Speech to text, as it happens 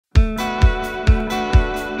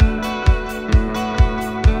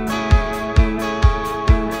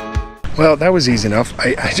Well, that was easy enough.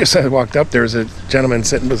 I just walked up. There was a gentleman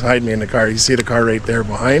sitting beside me in the car. You see the car right there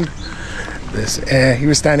behind this. He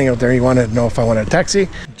was standing out there. He wanted to know if I wanted a taxi,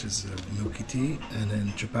 which is milky tea and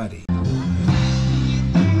then chapati.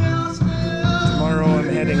 Tomorrow I'm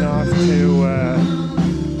heading off to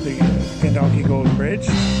the Gandalki Golden Bridge.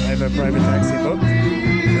 I have a private taxi booked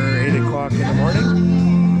for 8 o'clock in the morning.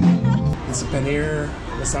 It's a paneer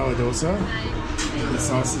masala dosa. The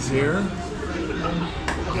sauce is here.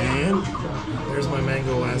 And there's my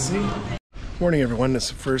mango lassi. Morning everyone, this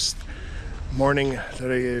is the first morning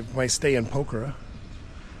that my stay in Pokhara.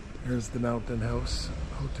 Here's the Mountain House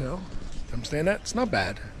Hotel I'm staying at. It's not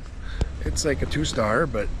bad. It's like a 2-star,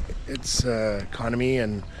 but it's economy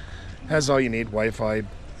and has all you need. Wi-Fi,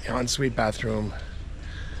 ensuite bathroom.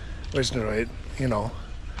 Which, you know,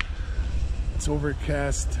 it's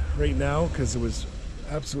overcast right now because it was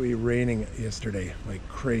absolutely raining yesterday like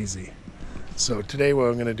crazy. So today what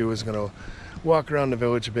I'm going to do is I'm going to walk around the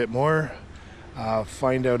village a bit more,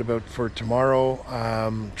 find out about for tomorrow,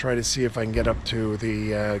 try to see if I can get up to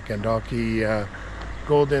the Gandalki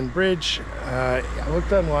Golden Bridge. I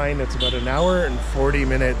looked online, it's about an hour and 40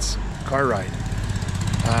 minutes car ride.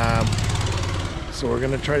 So we're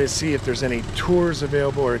going to try to see if there's any tours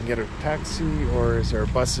available, or I can get a taxi, or is there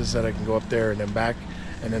buses that I can go up there and then back.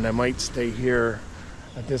 And then I might stay here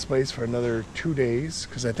at this place for another 2 days,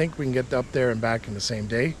 because I think we can get up there and back in the same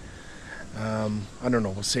day. I don't know,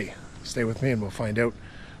 we'll see. Stay with me and we'll find out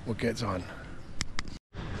what gets on.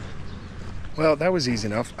 Well, that was easy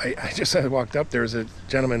enough. I just walked up. There was a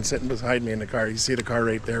gentleman sitting beside me in the car. You see the car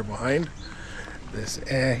right there behind this.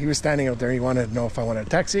 He was standing out there. He wanted to know if I wanted a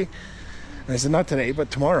taxi. And I said, not today,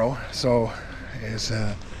 but tomorrow. So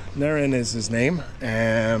Naren is his name.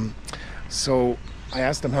 So I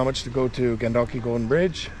asked him how much to go to Gandalki Golden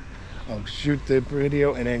Bridge. I'll shoot the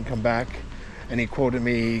video and then come back. And he quoted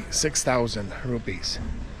me 6,000 rupees,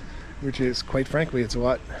 which is, quite frankly, it's a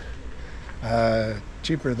lot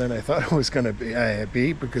cheaper than I thought it was going to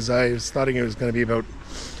be, because I was thought it was going to be about,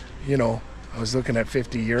 you know, I was looking at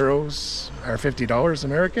 50 euros or $50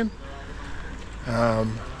 American.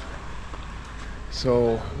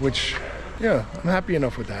 So, which, yeah, I'm happy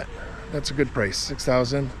enough with that. That's a good price,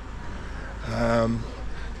 6,000.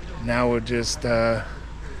 Now we'll just go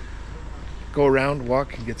around,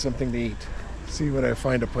 walk, and get something to eat. See what I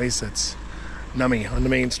find a place that's nummy on the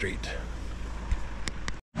main street.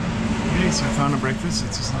 Okay, so I found a breakfast.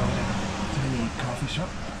 It's just a tiny coffee shop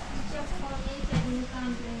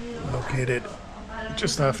located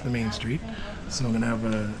just off the main street. So I'm gonna have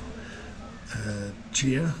a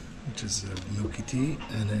chia, which is a milky tea,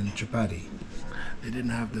 and then chapati. They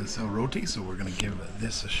didn't have the sell roti, so we're gonna give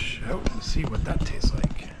this a shout and see what that tastes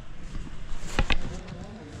like.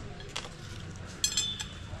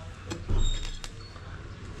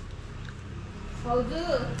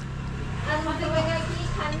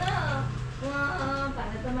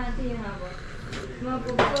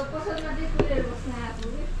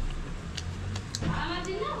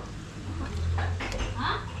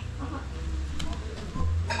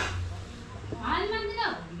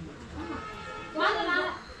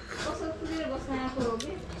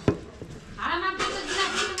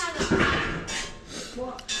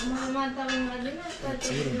 It's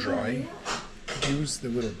a little dry. Use the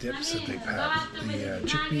little dips that they have. The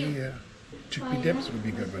chickpea dips would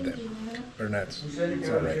be good with it. Or nuts. It's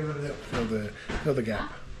alright. Fill the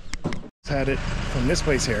gap. Had it from this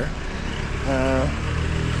place here.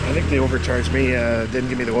 I think they overcharged me. Didn't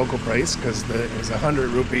give me the local price, because it was 100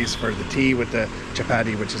 rupees for the tea with the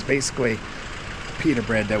chapati, which is basically pita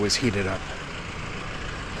bread that was heated up.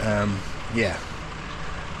 Yeah.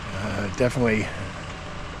 Definitely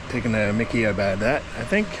taking a mickey about that. I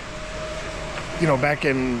think, you know, back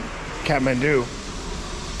in Kathmandu,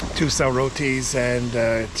 2 sell rotis and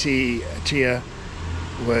chia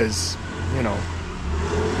was, you know,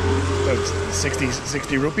 about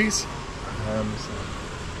 60 rupees. So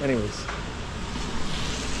anyways,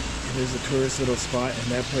 there's a tourist little spot,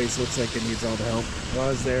 and that place looks like it needs all the help. While I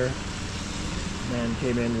was there, man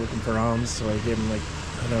came in looking for alms, so I gave him, like,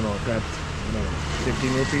 I don't know, grabbed, I don't know,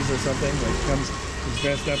 15 rupees or something. Like, he's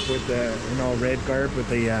dressed up with in all red garb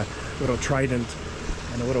with a little trident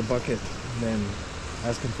and a little bucket, and then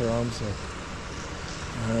asking for alms. So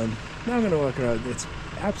now I'm gonna walk around. It's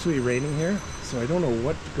absolutely raining here, so I don't know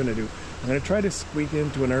what I'm gonna do. I'm gonna try to squeak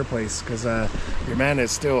into another place, because your man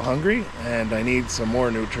is still hungry and I need some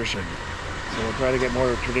more nutrition. So we'll try to get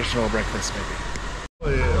more traditional breakfast maybe.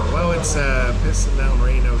 Well, it's pissing down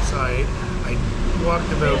rain outside. I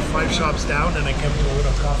walked about 5 shops down and I came to a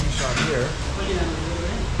little coffee shop here.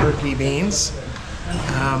 Turkey beans.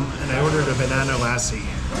 And I ordered a banana lassi.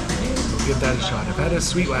 We'll give that a shot. I've had a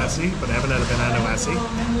sweet lassi, but I haven't had a banana lassi.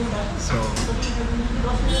 So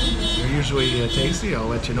they're usually tasty. I'll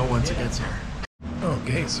let you know once it gets here.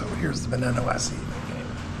 Okay, so here's the banana lassi.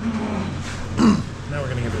 Now we're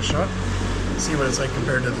gonna give it a shot. See what it's like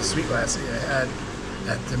compared to the sweet lassi I had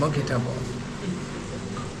at the Monkey Temple.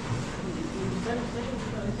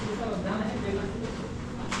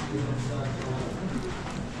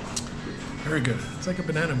 Very good. It's like a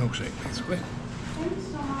banana milkshake, basically.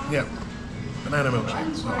 Yeah, banana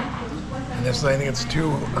milkshake. So, and this, I think it's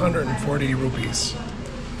 240 rupees,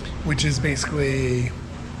 which is basically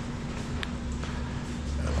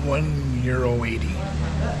 €1.80.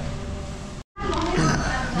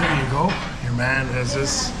 There you go. Your man has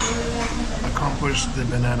just accomplished the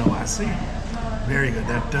banana lassi. Very good.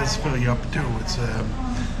 That does fill you up too. It's a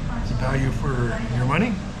value for your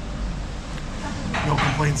money. No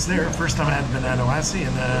complaints there. First time I had banana lassi,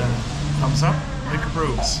 and thumbs up. Mick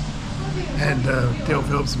approves. And Dale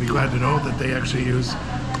Phillips will be glad to know that they actually use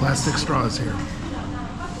plastic straws here.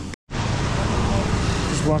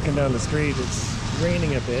 Just walking down the street. It's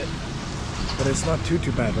raining a bit, but it's not too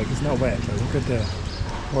bad. Like, it's not wet. Like, look at the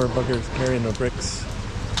poor buggers carrying the bricks.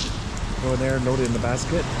 Go in there, load it in the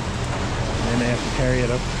basket, and then they have to carry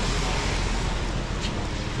it up.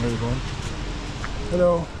 Where are they going?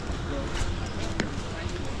 Hello.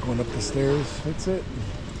 Going up the stairs. That's it.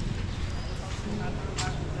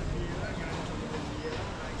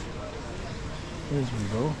 Here's we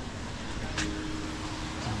go.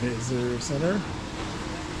 Visitor center.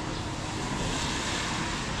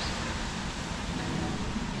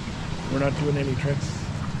 We're not doing any treks.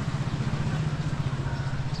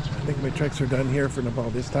 I think my treks are done here for Nepal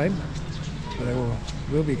this time, but I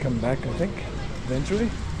will be coming back, I think, eventually,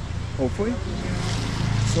 hopefully.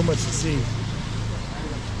 So much to see.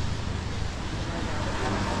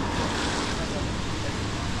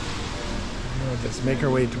 We'll just make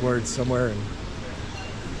our way towards somewhere and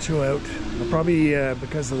chill out. I'll probably,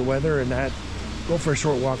 because of the weather and that, go for a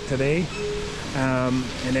short walk today, and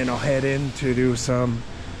then I'll head in to do some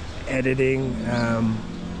editing. I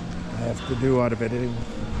have to do a lot of editing.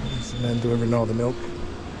 And then delivering all the milk.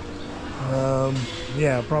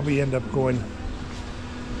 Yeah, I'll probably end up going.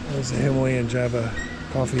 There's a Himalayan Java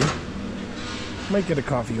coffee. Might get a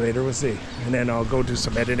coffee later, we'll see. And then I'll go do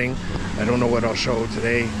some editing. I don't know what I'll show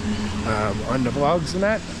today on the vlogs and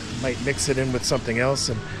that. Might mix it in with something else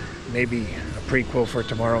and maybe a prequel for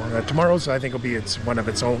tomorrow. Tomorrow's, I think, will be one of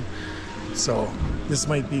its own. So this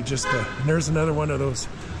might be just and there's another one of those,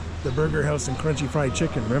 the Burger House and Crunchy Fried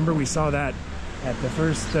Chicken. Remember we saw that at the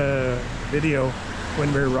first video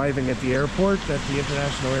when we were arriving at the airport, at the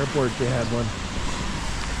international airport. They had one.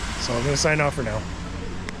 So I'm going to sign off for now.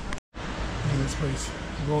 And this place,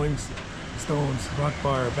 Rolling Stones Rock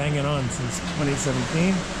Bar, banging on since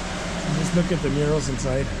 2017. And just look at the murals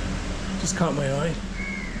inside. Just caught my eye.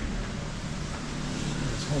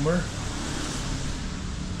 There's Homer.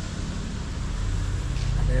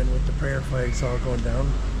 And with the prayer flags all going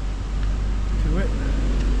down to it.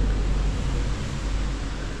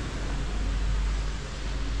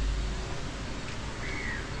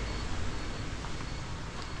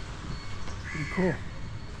 Pretty cool.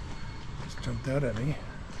 Just jumped out at me.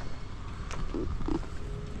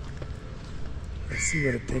 Let's see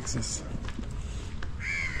what it takes us.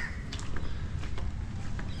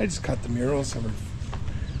 I just cut the murals, some of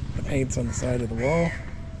the paints on the side of the wall.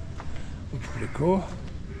 Looks pretty cool.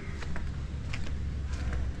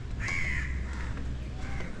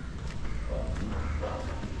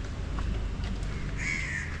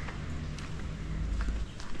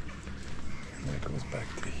 And then it goes back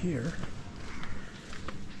to here.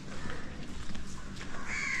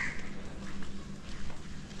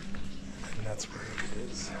 And that's where it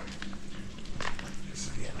is. This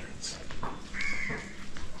is the entrance.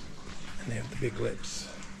 And they have the big lips.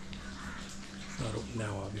 It's not open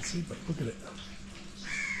now, obviously, but look at it. Let's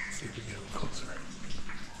see if we can get a little closer.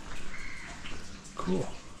 Cool.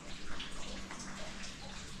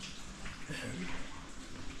 And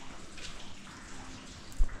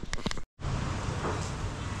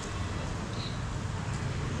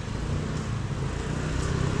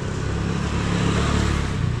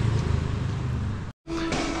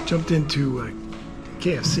jumped into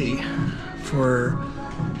KFC for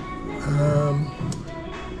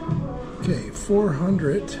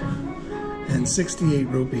 468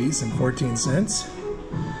 rupees and 14 cents.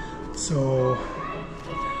 So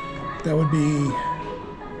that would be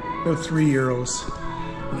about €3.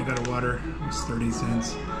 And I got a water, it was 30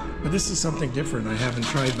 cents. But this is something different I haven't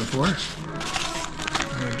tried before.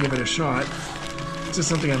 I'm gonna give it a shot. It's just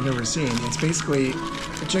something I've never seen. It's basically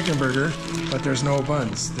a chicken burger, but there's no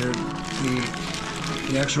buns.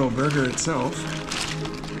 The actual burger itself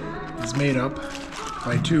is made up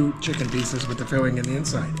by 2 chicken pieces with the filling in the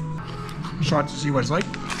inside. Shot to see what it's like.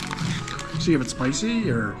 See if it's spicy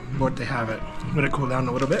or what they have it. Let it cool down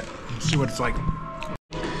a little bit. See what it's like.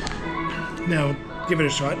 Now, give it a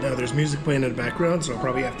shot. Now there's music playing in the background, so I'll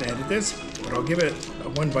probably have to edit this. But I'll give it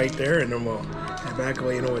one bite there, and then we'll head back and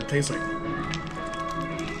let you know what it tastes like.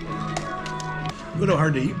 A little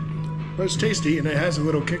hard to eat, but it's tasty, and it has a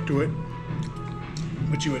little kick to it,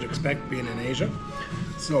 which you would expect being in Asia.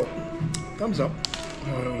 So, thumbs up.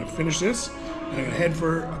 I'm going to finish this. I'm going to head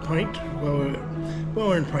for a pint,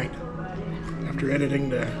 well-earned pint, after editing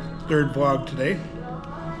the 3rd vlog today.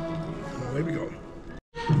 Away we go.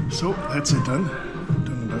 So that's it done.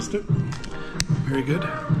 Done and dusted. Very good.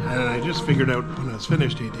 And I just figured out when I was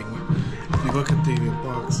finished eating, if you look at the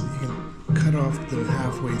box, you can cut off the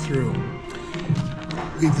halfway through,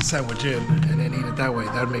 leave the sandwich in, and then eat it that way.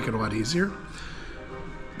 That would make it a lot easier.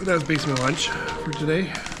 But that was basically my lunch for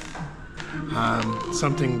today.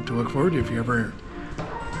 Something to look forward to if you're ever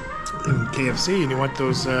in KFC and you want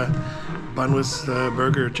those bunless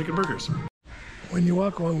chicken burgers. When you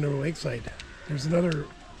walk along the lakeside, there's another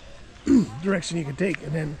direction you can take,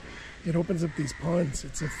 and then it opens up these ponds.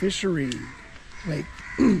 It's a fishery lake.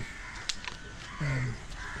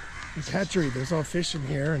 It's hatchery. There's all fish in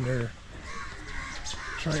here, and they're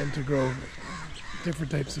trying to grow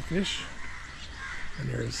different types of fish. And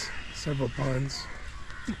there's several ponds.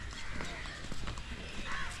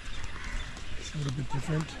 It's a little bit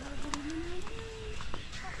different.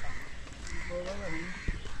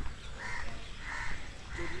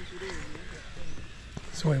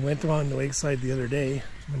 So I went along the lakeside the other day.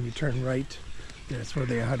 When you turn right, that's where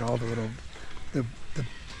they had all the little the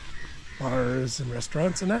bars and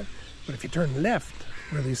restaurants and that. But if you turn left,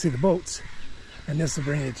 where you see the boats, and this will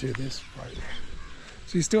bring you to this part.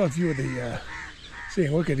 So you still have a view of the see,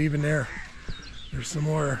 look at even there. There's some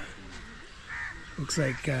more, looks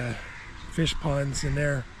like fish ponds in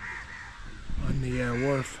there on the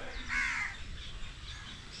wharf.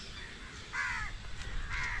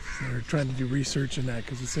 So they're trying to do research in that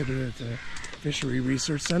because it's at a fishery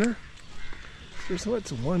research center. There's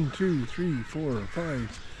what's 1, 2, 3, 4,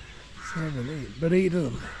 5, 7, 8, but 8 of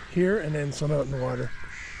them here, and then some out in the water.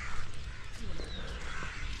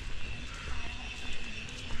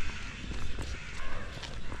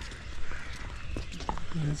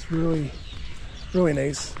 And it's really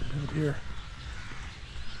nice out here.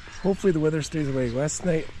 Hopefully the weather stays away. Last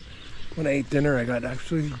night when I ate dinner, I got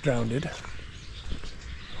actually drowned.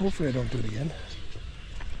 Hopefully I don't do it again.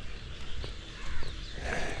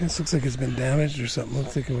 This looks like it's been damaged or something.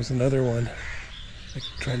 Looks like it was another one, like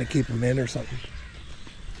trying to keep them in or something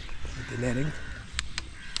with the netting.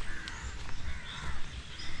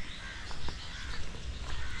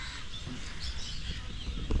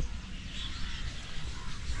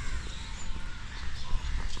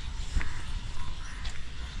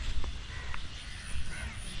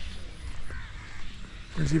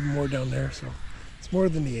 There's even more down there, so it's more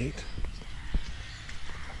than the 8.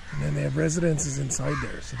 And then they have residences inside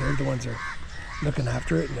there, so they're the ones that are looking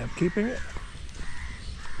after it and upkeeping it.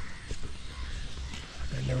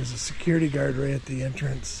 And there was a security guard right at the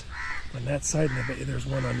entrance on that side, and I bet you there's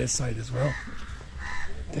one on this side as well,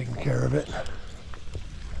 taking care of it.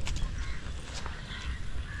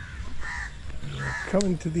 And we're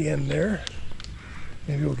coming to the end there.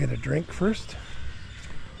 Maybe we'll get a drink first,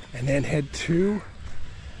 and then head to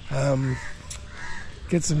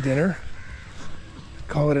get some dinner,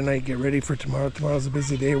 call it a night, get ready for tomorrow. Tomorrow's a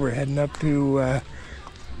busy day. We're heading up to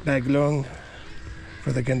Baglung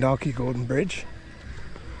for the Gandalki Golden Bridge,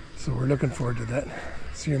 so we're looking forward to that.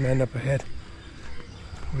 See your man up ahead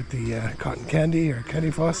with the cotton candy or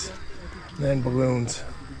candy floss, and then balloons,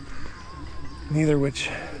 neither which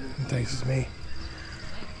entices me.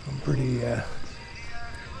 I'm pretty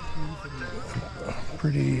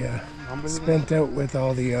spent out with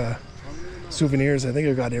all the souvenirs. I think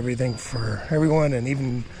I got everything for everyone, and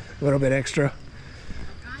even a little bit extra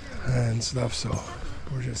and stuff, so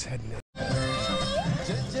we're just heading in.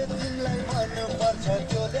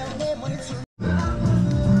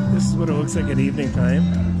 This is what it looks like at evening time.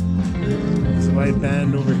 There's a live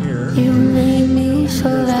band over here. You made me so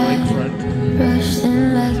lakefront.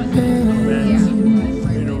 Rushing like band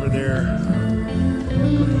right over there.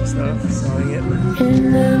 Stuff, sawing it.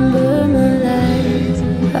 Remember my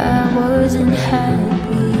life, I wasn't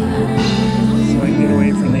happy. So I can get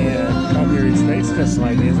away from the copyright space, just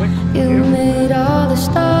like music. You made all the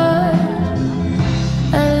stars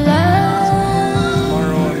alive.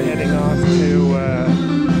 Tomorrow I'm heading off to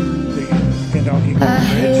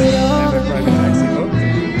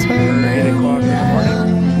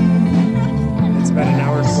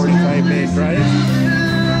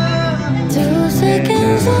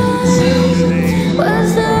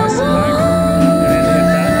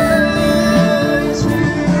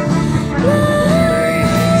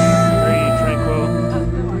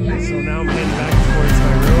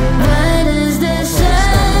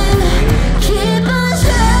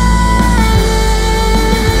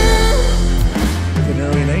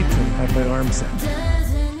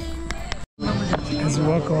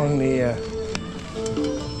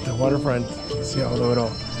waterfront. You see all the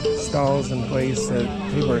little stalls in place that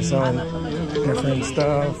people are selling different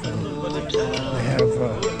stuff, and they have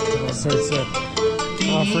all sorts of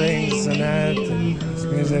offerings and that, and there's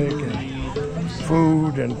music and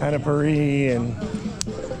food and panipuri and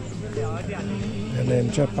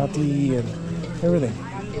then chapati and everything.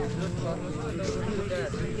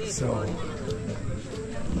 So,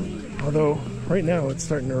 although right now it's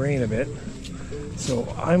starting to rain a bit, so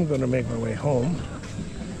I'm going to make my way home,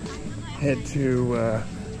 head to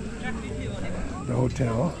the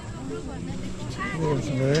hotel,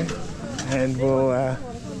 and we'll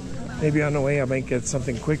maybe on the way I might get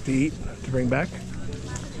something quick to eat to bring back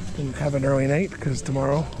and have an early night, because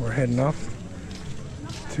tomorrow we're heading off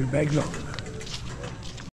to Baglo.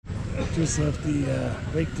 I just left the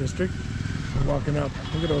Lake District. We're walking up.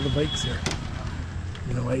 Look at all the bikes here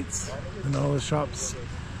and the lights and all the shops.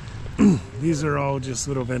 These are all just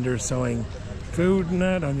little vendors selling food and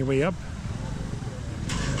that on your way up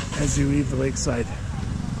as you leave the lakeside.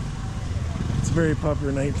 It's a very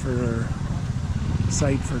popular night for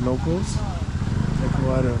site for locals. Like a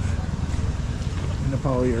lot of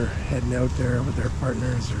Nepali are heading out there with their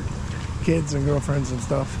partners or kids and girlfriends and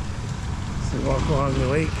stuff. So they walk along the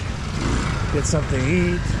lake, get something to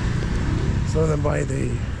eat. Some of them buy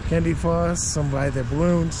the candy floss, some buy the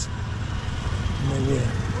balloons, and then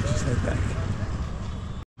just head back.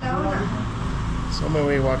 So on my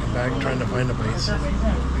way walking back, trying to find a place, I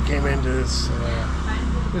came into this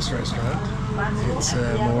restaurant. It's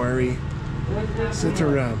Moari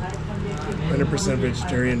Sitaram, 100%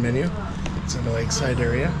 vegetarian menu. It's in the Lakeside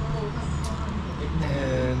area.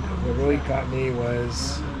 And what really caught me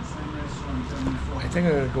was, I think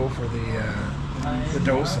I'm going to go for the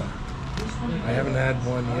dosa. I haven't had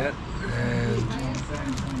one yet, and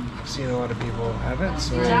I've seen a lot of people have it,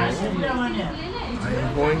 so I am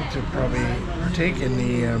going to probably partake in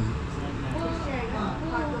the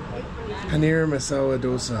paneer masala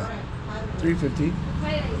dosa, $3.50,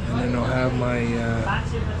 and then I'll have my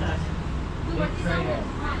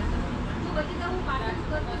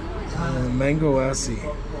mango lassi.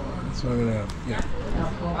 So I'm gonna,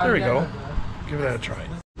 there we go. Give that a try.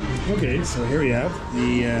 Okay, so here we have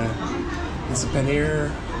the it's a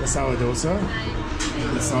paneer masala dosa.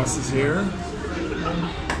 The sauce is here,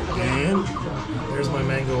 and there's my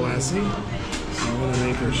mango lassi. So I'm gonna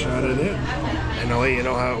make a shot at it, and I'll let you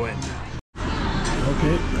know how it went.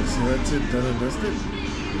 Okay, so that's it, done and dusted.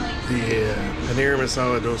 The paneer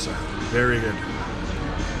masala dosa, very good,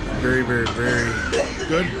 very, very, very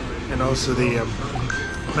good, and also the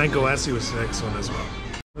mango lassi was excellent as well.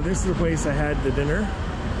 So this is the place I had the dinner.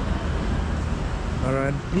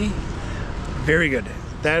 Very good.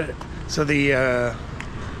 So the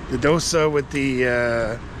dosa with the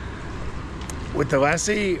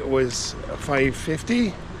lassi was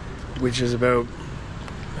 $5.50, which is about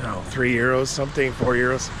 €3 something,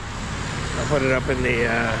 €4. I'll put it up in the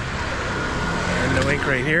link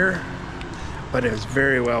right here. But it was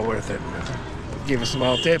very well worth it. Give a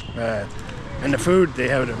small tip, and the food, they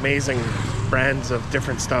have amazing brands of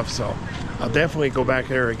different stuff. So I'll definitely go back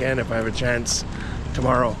there again if I have a chance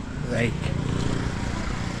tomorrow. Like,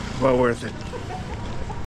 well worth it.